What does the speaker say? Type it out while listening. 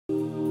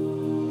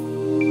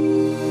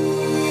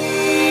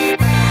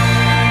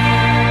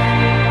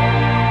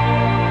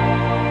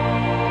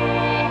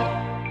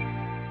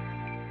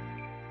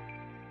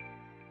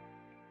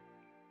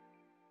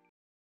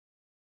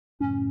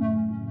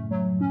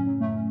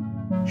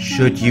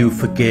Should you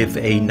forgive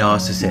a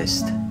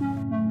narcissist?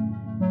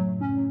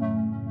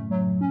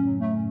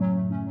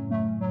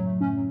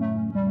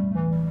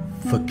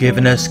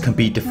 Forgiveness can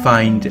be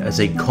defined as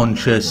a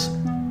conscious,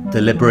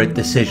 deliberate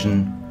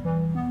decision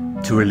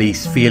to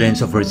release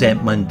feelings of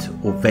resentment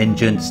or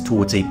vengeance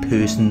towards a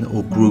person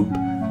or group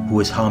who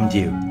has harmed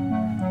you.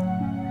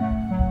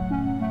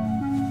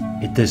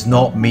 It does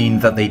not mean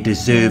that they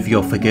deserve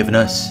your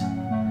forgiveness.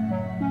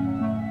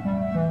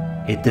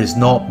 It does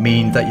not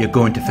mean that you're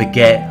going to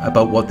forget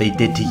about what they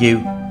did to you.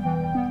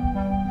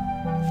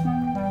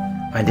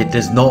 And it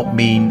does not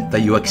mean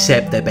that you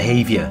accept their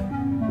behavior.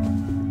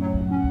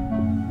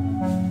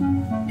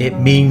 It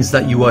means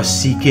that you are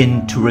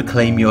seeking to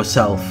reclaim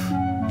yourself.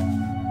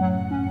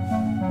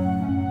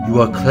 You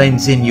are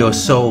cleansing your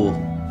soul.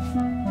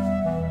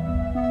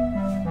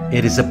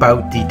 It is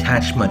about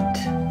detachment,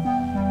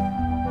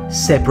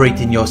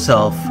 separating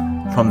yourself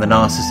from the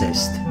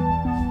narcissist.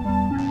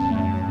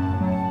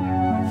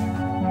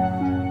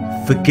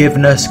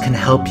 Forgiveness can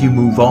help you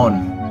move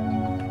on,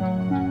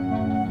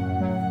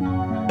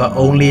 but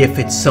only if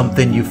it's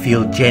something you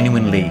feel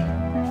genuinely.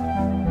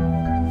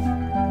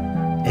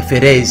 If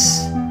it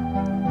is,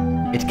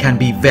 it can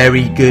be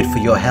very good for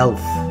your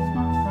health.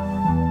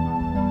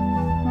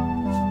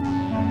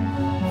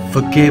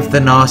 Forgive the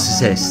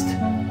narcissist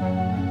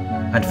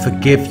and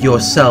forgive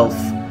yourself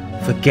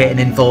for getting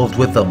involved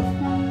with them.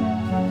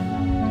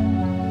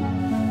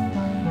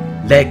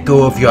 Let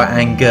go of your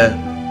anger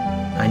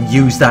and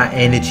use that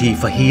energy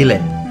for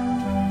healing.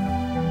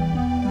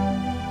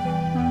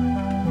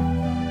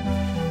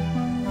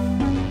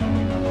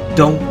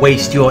 Don't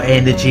waste your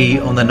energy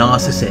on the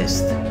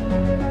narcissist.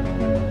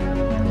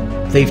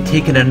 They've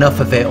taken enough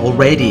of it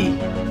already.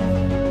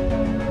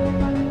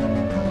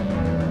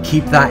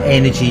 Keep that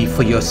energy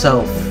for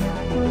yourself.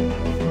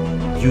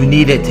 You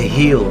need it to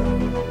heal.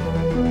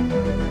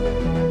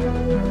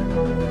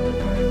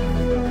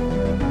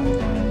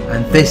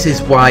 And this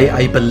is why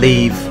I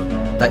believe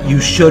that you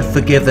should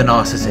forgive the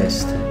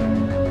narcissist.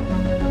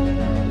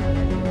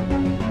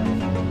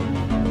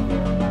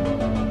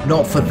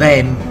 Not for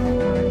them,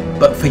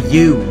 but for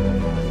you.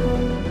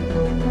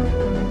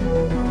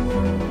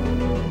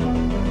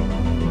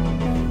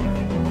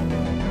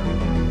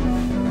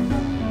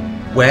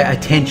 Where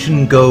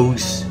attention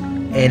goes,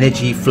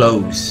 energy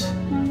flows.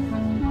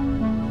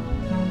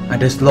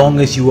 And as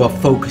long as you are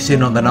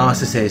focusing on the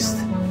narcissist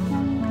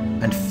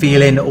and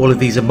feeling all of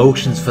these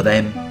emotions for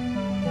them,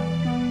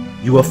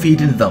 you are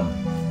feeding them.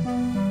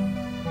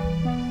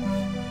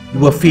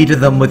 You are feeding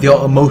them with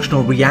your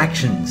emotional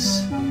reactions.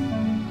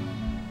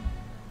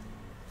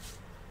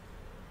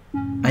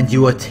 And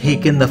you are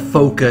taking the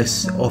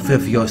focus off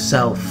of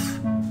yourself.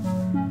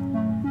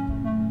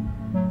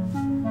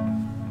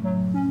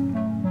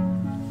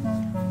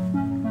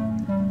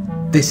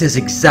 This is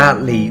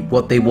exactly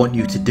what they want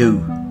you to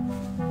do.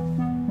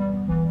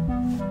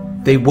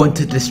 They want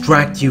to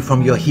distract you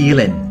from your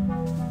healing.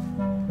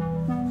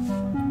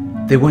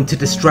 They want to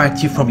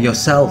distract you from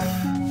yourself.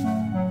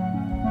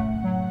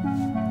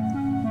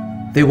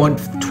 They want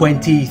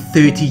 20,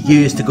 30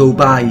 years to go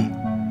by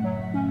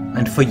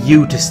and for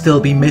you to still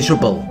be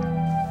miserable.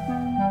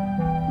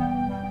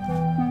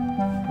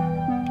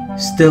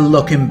 Still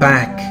looking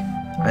back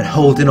and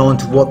holding on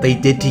to what they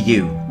did to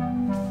you.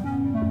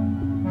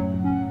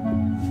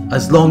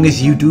 As long as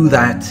you do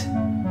that,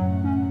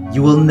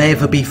 you will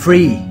never be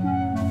free.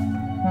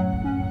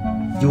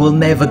 You will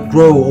never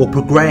grow or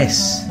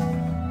progress.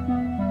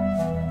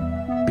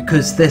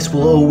 Because this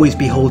will always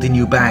be holding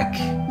you back.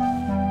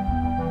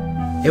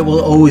 It will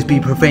always be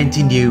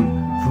preventing you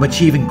from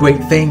achieving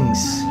great things.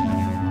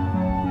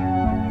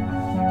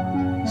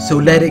 So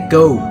let it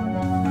go.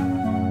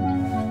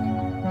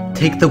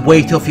 Take the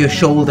weight off your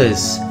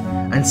shoulders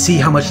and see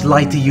how much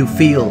lighter you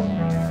feel.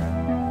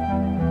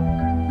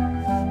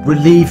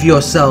 Relieve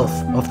yourself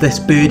of this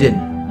burden.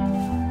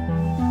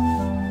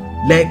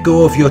 Let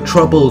go of your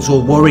troubles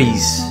or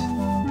worries.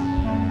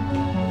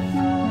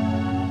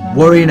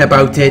 Worrying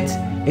about it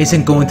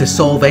isn't going to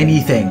solve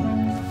anything.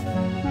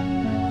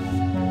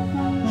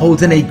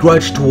 Holding a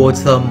grudge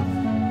towards them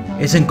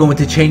isn't going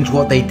to change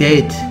what they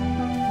did.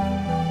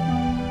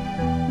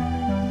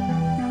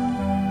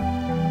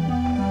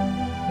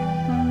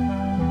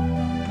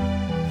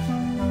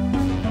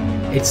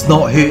 It's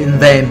not hurting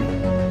them.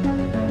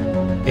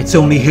 It's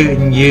only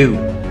hurting you.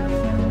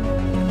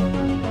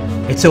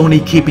 It's only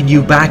keeping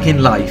you back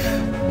in life.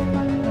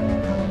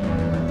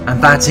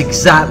 And that's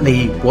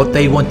exactly what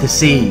they want to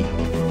see.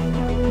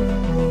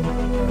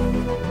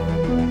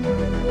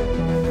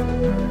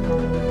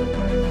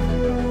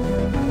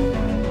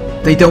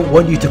 They don't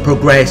want you to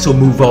progress or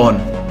move on.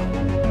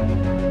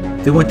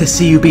 They want to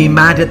see you being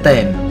mad at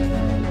them.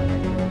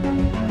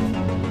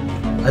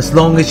 As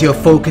long as you're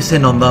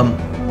focusing on them,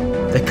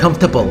 they're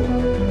comfortable.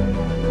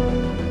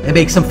 It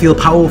makes them feel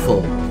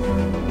powerful.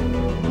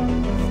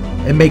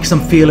 It makes them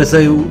feel as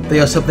though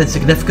they are something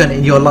significant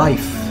in your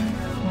life.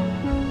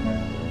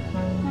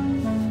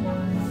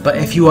 But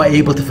if you are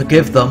able to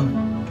forgive them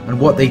and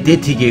what they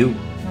did to you,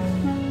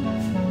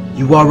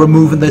 you are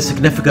removing the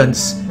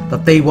significance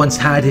that they once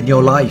had in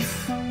your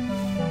life.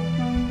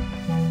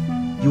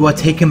 You are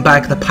taking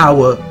back the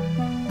power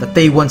that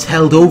they once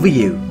held over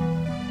you.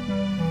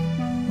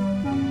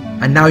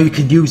 And now you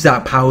can use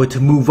that power to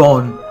move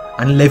on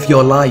and live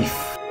your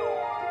life.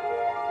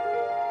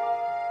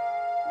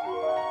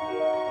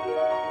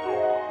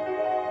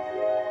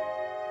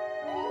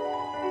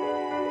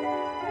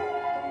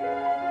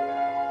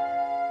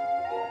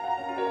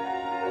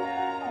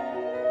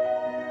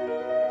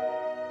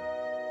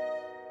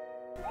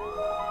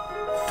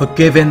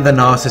 Forgiving the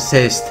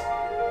narcissist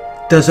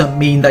doesn't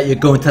mean that you're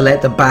going to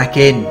let them back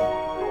in.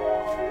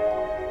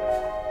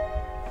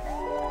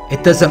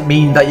 It doesn't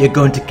mean that you're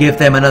going to give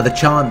them another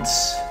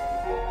chance.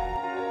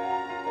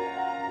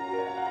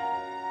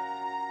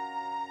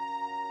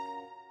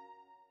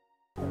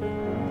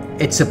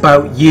 It's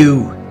about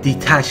you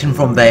detaching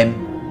from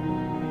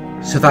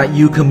them so that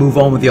you can move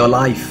on with your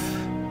life.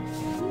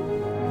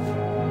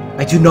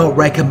 I do not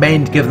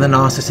recommend giving the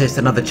narcissist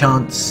another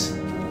chance.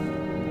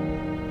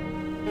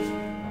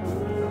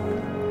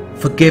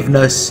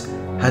 Forgiveness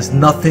has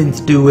nothing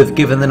to do with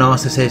giving the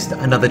narcissist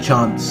another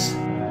chance.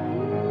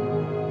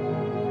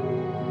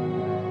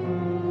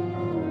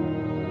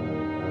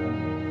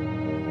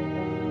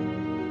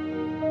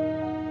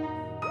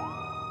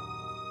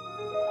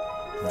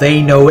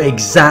 They know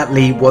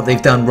exactly what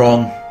they've done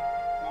wrong.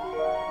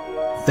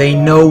 They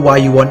know why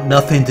you want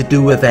nothing to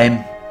do with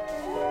them.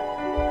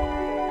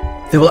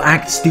 They will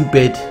act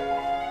stupid,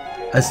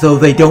 as though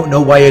they don't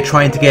know why you're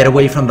trying to get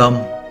away from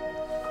them.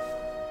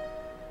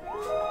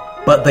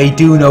 But they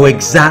do know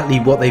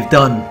exactly what they've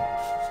done.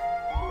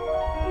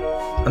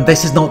 And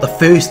this is not the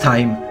first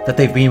time that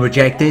they've been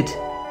rejected.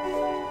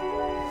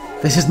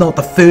 This is not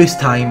the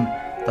first time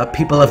that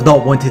people have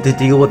not wanted to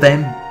deal with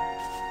them.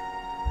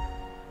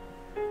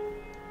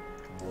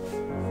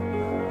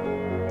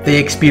 They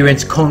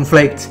experience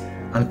conflict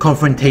and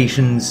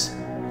confrontations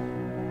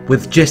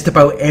with just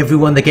about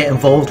everyone they get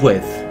involved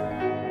with.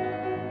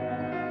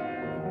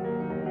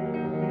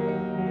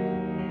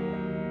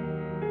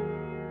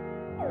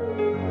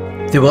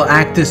 They will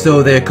act as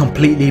though they're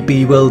completely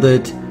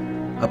bewildered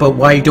about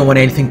why you don't want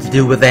anything to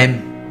do with them.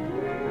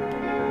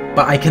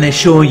 But I can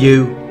assure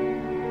you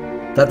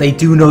that they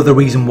do know the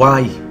reason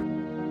why.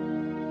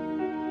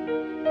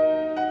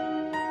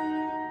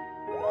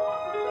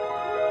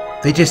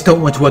 They just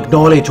don't want to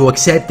acknowledge or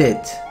accept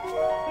it.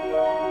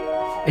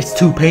 It's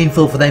too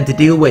painful for them to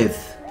deal with.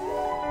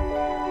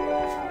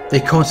 They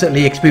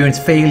constantly experience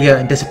failure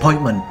and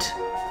disappointment.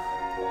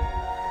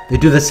 They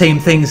do the same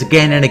things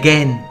again and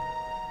again,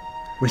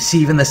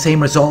 receiving the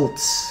same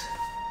results.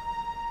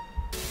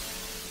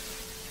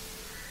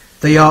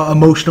 They are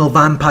emotional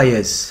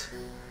vampires,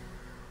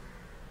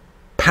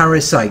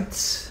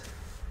 parasites.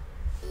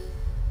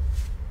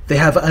 They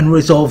have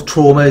unresolved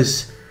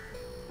traumas,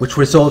 which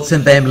results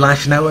in them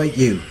lashing out at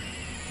you,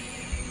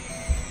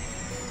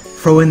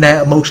 throwing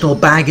their emotional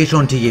baggage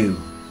onto you.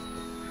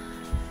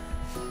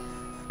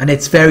 And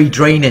it's very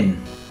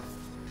draining.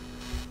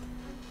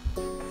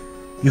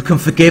 You can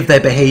forgive their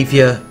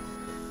behaviour,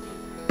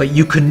 but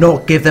you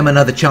cannot give them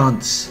another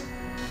chance.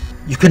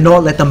 You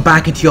cannot let them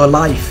back into your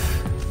life.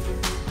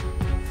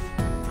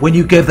 When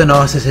you give the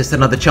narcissist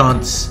another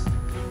chance,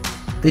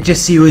 they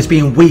just see you as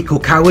being weak or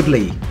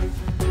cowardly.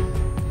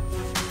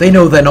 They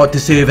know they're not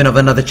deserving of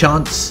another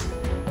chance.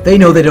 They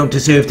know they don't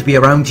deserve to be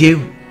around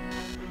you.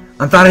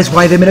 And that is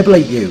why they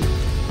manipulate you.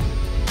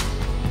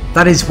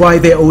 That is why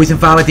they always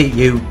invalidate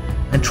you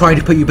and try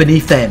to put you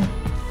beneath them.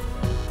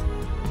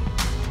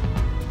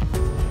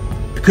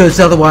 Because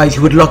otherwise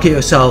you would look at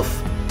yourself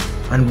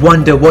and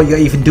wonder what you're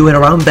even doing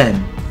around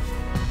them.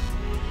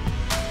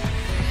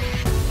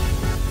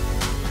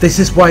 This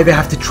is why they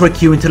have to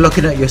trick you into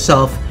looking at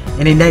yourself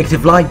in a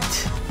negative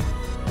light.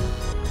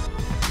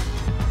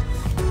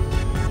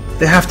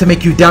 They have to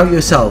make you doubt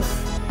yourself.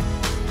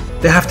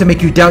 They have to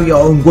make you doubt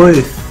your own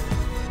worth.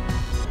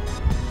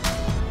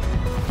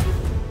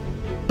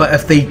 But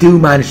if they do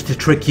manage to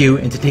trick you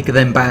into taking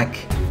them back,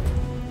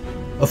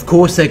 of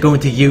course they're going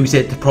to use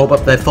it to prop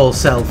up their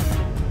false self.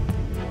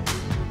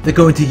 They're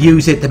going to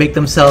use it to make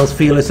themselves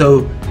feel as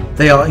though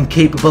they are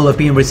incapable of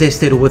being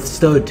resisted or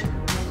withstood.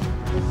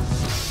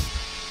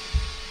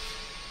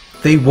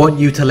 They want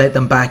you to let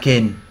them back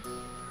in.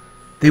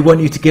 They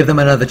want you to give them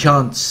another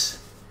chance.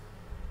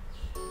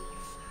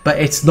 But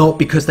it's not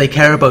because they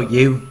care about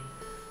you.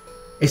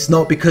 It's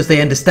not because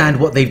they understand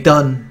what they've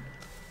done.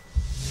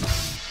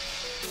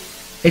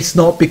 It's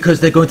not because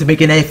they're going to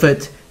make an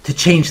effort to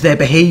change their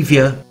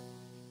behaviour.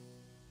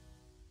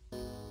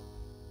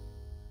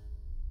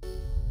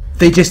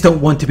 They just don't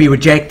want to be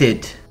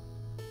rejected.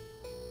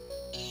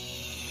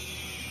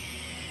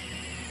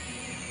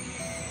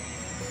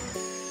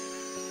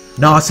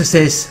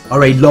 Narcissists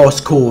are a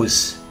lost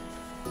cause.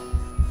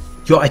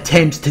 Your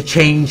attempts to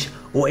change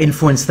or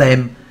influence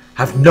them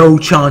have no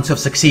chance of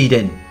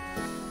succeeding.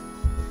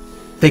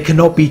 They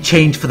cannot be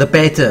changed for the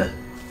better.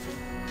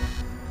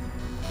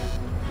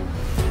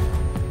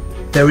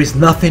 There is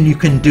nothing you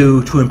can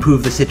do to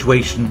improve the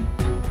situation.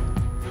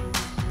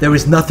 There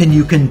is nothing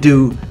you can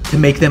do to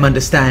make them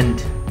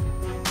understand.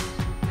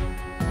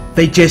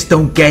 They just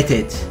don't get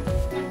it.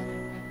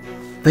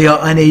 They are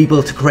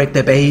unable to correct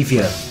their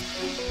behaviour.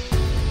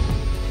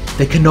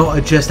 They cannot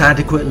adjust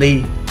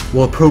adequately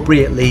or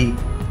appropriately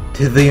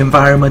to the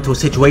environment or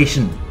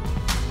situation.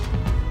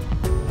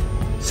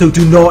 So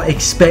do not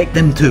expect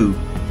them to.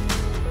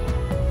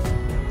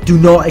 Do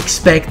not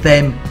expect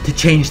them to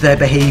change their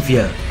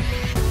behaviour.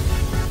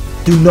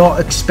 Do not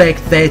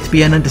expect there to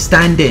be an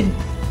understanding.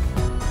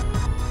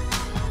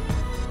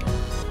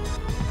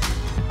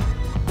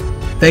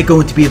 They're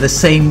going to be the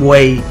same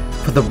way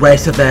for the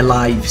rest of their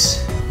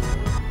lives.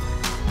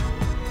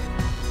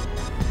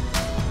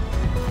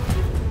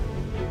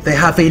 They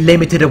have a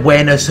limited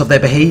awareness of their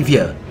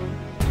behaviour,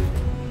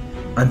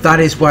 and that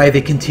is why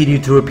they continue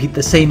to repeat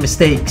the same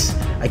mistakes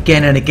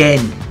again and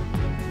again.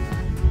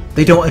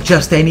 They don't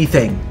adjust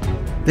anything.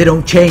 They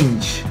don't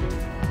change.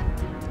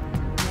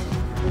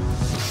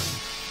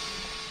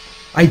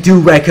 I do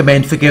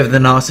recommend forgiving the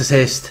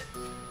narcissist,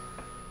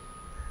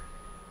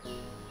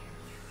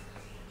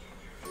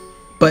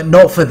 but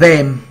not for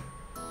them,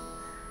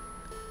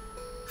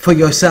 for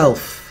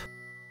yourself,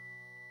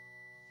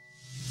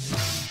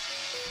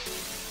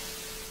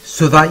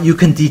 so that you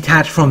can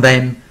detach from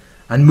them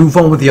and move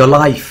on with your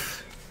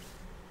life.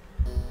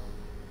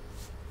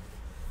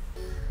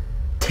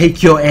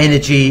 Take your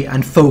energy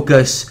and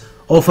focus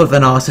off of the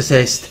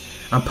narcissist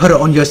and put it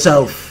on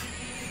yourself.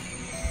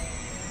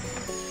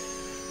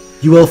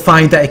 You will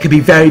find that it can be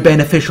very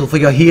beneficial for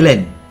your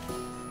healing.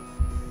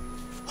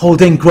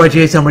 Holding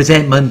grudges and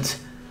resentment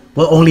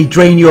will only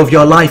drain you of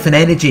your life and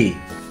energy.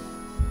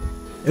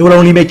 It will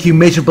only make you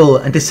miserable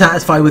and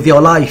dissatisfied with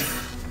your life.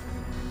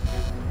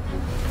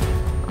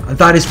 And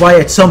that is why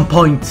at some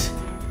point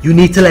you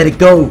need to let it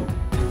go,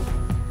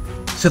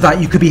 so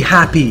that you could be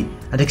happy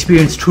and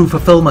experience true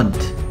fulfillment.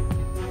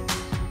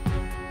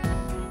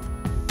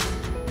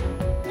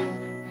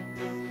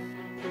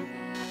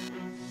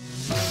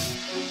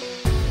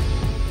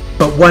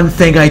 But one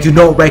thing I do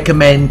not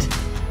recommend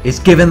is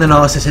giving the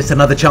narcissist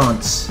another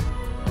chance.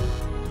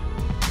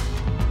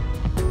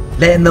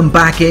 Letting them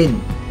back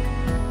in.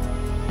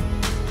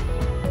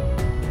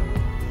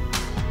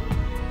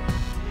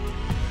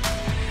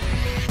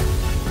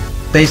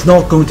 There's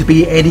not going to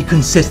be any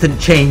consistent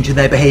change in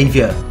their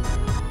behaviour.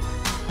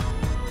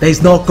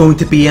 There's not going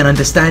to be an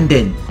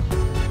understanding.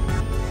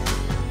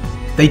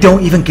 They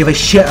don't even give a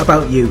shit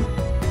about you.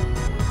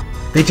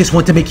 They just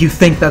want to make you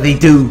think that they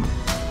do,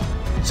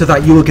 so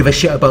that you will give a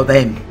shit about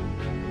them.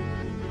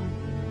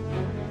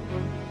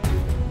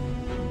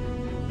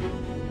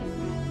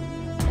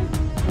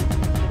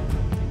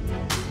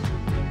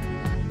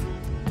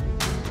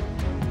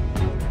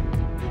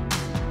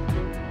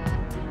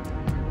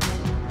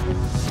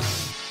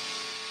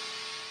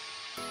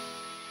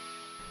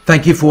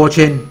 Thank you for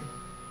watching.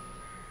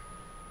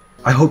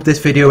 I hope this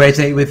video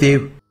resonated with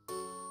you.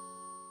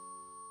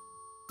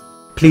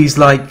 Please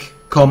like,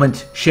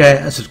 comment, share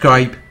and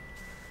subscribe.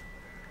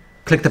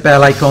 Click the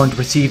bell icon to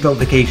receive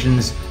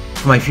notifications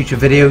for my future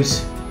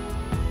videos.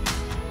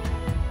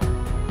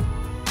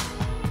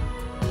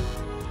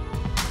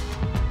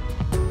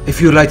 If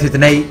you would like to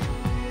donate,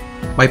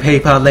 my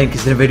PayPal link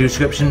is in the video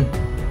description.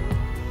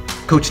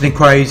 Coaching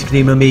inquiries, you can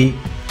email me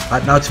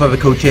at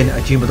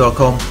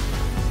narcsurvivorcoaching@gmail.com.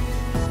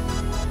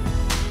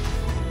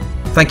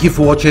 Thank you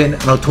for watching,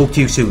 and I'll talk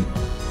to you soon.